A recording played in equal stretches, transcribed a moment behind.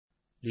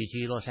旅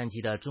居洛杉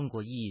矶的中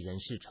国异议人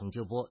士程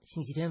秋波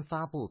星期天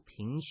发布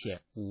评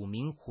选5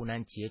名湖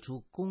南杰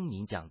出公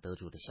民奖得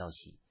主的消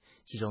息，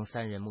其中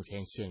3人目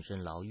前现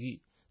身牢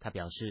狱。他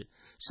表示，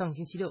上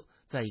星期六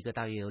在一个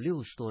大约有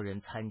60多人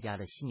参加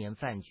的新年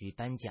饭局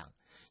颁奖，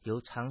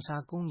由长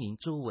沙公民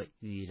周伟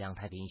与梁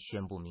太平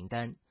宣布名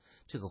单。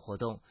这个活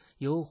动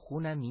由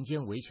湖南民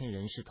间维权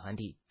人士团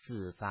体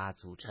自发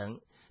组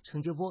成。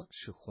程秋波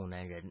是湖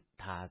南人，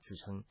他自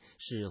称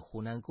是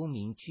湖南公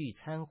民聚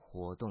餐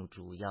活动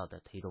主要的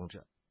推动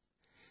者。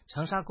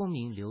长沙公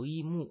民刘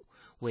一木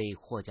为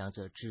获奖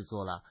者制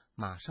作了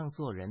马上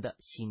做人的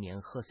新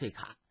年贺岁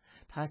卡。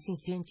他星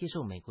期天接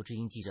受美国之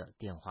音记者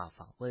电话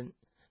访问，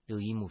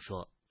刘一木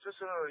说：“这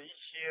是一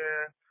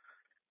些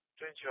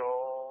追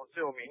求自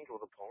由民主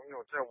的朋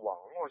友在网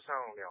络上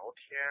聊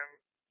天，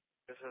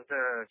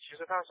其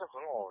实他是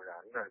很偶然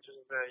的，就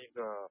是在一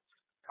个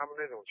他们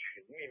那种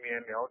群里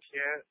面聊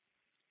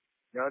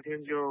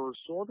天就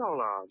说到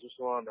了，就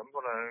说能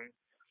不能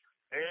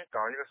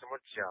搞一个什么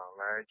奖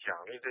来奖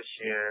励这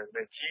些，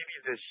来激励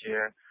这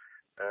些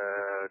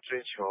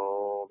追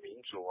求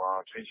民主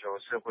啊，追求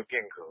社会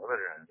变革的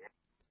人。”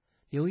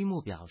刘一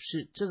木表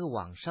示，这个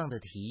网上的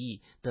提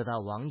议得到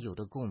网友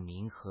的共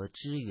鸣和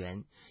支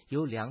援，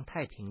由梁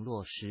太平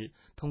落实，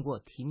通过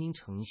提名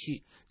程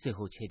序，最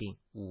后确定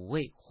5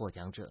位获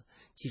奖者，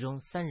其中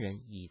3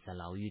人已在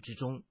牢狱之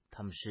中，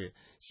他们是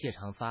谢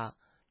长发、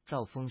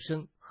赵风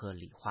生和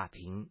李化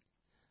平。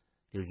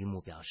刘一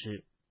木表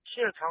示，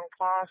谢长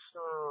发是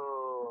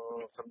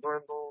很多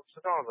人都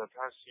知道的，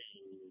他是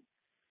以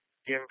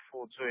颠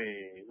覆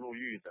罪入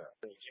狱的，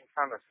已经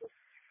判了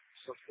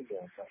14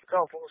年的。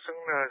赵风生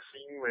呢，是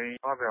因为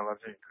发表了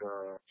这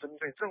个针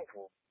对政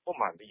府不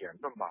满的言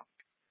论吧，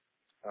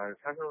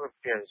他是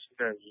典型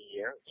的因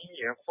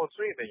言获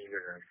罪的一个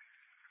人，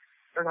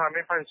但他还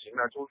没判刑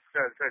呢，就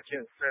在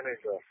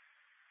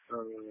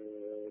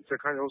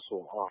看守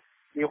所啊。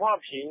李化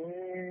平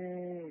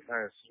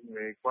是因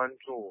为关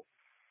注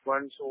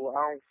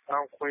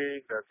安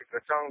徽的这个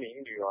张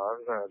玲女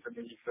儿的这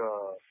么一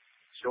个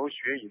求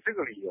学，以这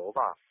个理由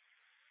吧，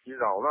以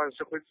扰乱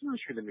社会秩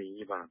序的名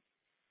义吧，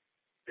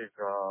这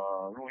个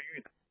入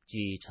狱的。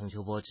据程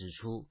秋波指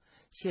出，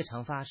谢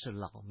长发是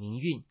老民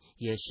运，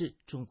也是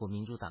中国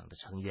民主党的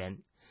成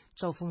员。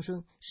赵风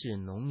生是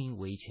农民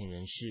维权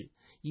人士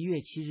，1月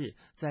7日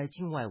在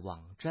境外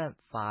网站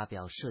发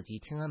表涉及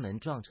天安门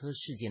撞车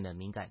事件的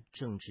敏感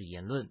政治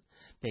言论，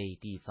被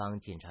地方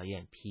检察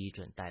院批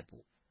准逮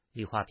捕。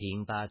李化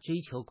平把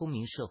追求公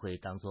民社会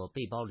当作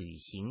背包旅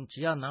行，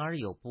只要哪儿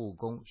有不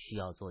公需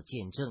要做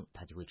见证，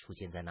他就会出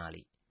现在那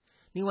里。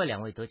另外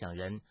2位得奖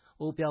人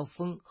欧标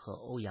峰和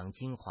欧阳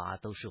金华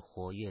都是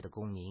活跃的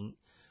公民。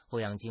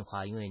欧阳金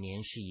华因为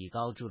年事已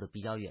高，住得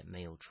比较远，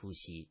没有出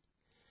席。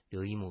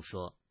刘一木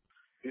说，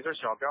比如说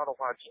小标的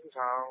话，经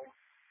常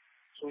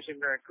出现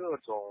在各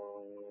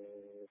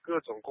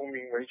种公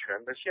民维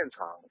权的现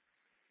场，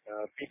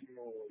并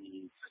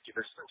以自己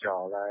的视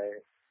角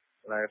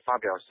来发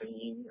表声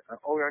音。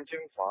欧阳金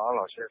华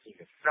老先生也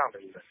是这样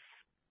的一个人。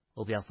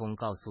欧标峰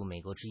告诉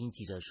美国之音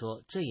记者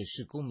说，这也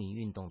是公民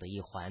运动的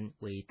一环，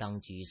为当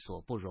局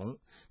所不容，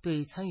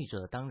对参与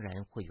者当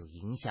然会有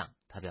影响。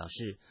他表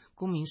示，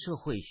公民社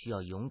会需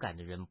要勇敢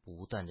的人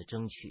不断的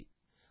争取。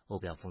欧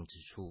标峰指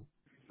出，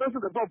但是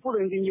的话不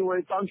能因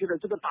为当局的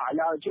这个打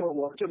压，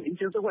就民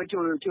间社会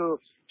就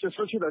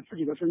失去了自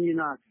己的声音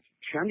啊，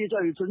权利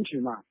在于争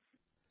取嘛。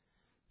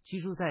居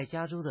住在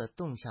加州的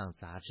动向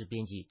杂志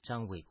编辑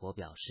张伟国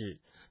表示，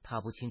他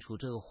不清楚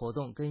这个活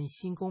动跟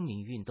新公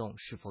民运动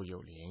是否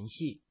有联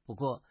系，不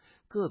过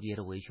个别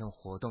的维权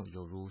活动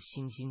有如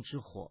星星之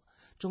火，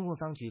中共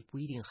当局不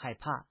一定害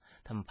怕，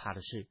他们怕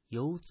的是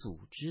有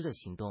组织的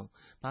行动，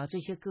把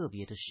这些个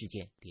别的事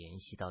件联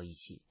系到一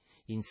起，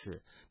因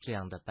此这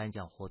样的颁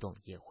奖活动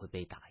也会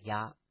被打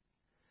压。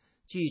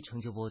据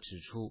程秋波指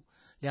出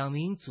，2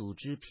名组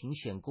织评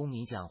选公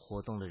民奖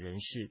活动的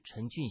人士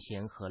陈俊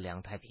贤和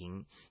梁太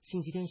平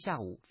星期天下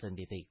午分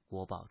别被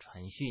国保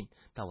传讯，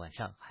到晚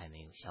上还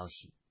没有消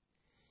息。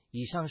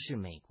以上是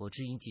美国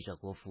之音记者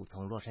郭福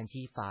从洛杉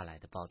矶发来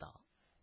的报道。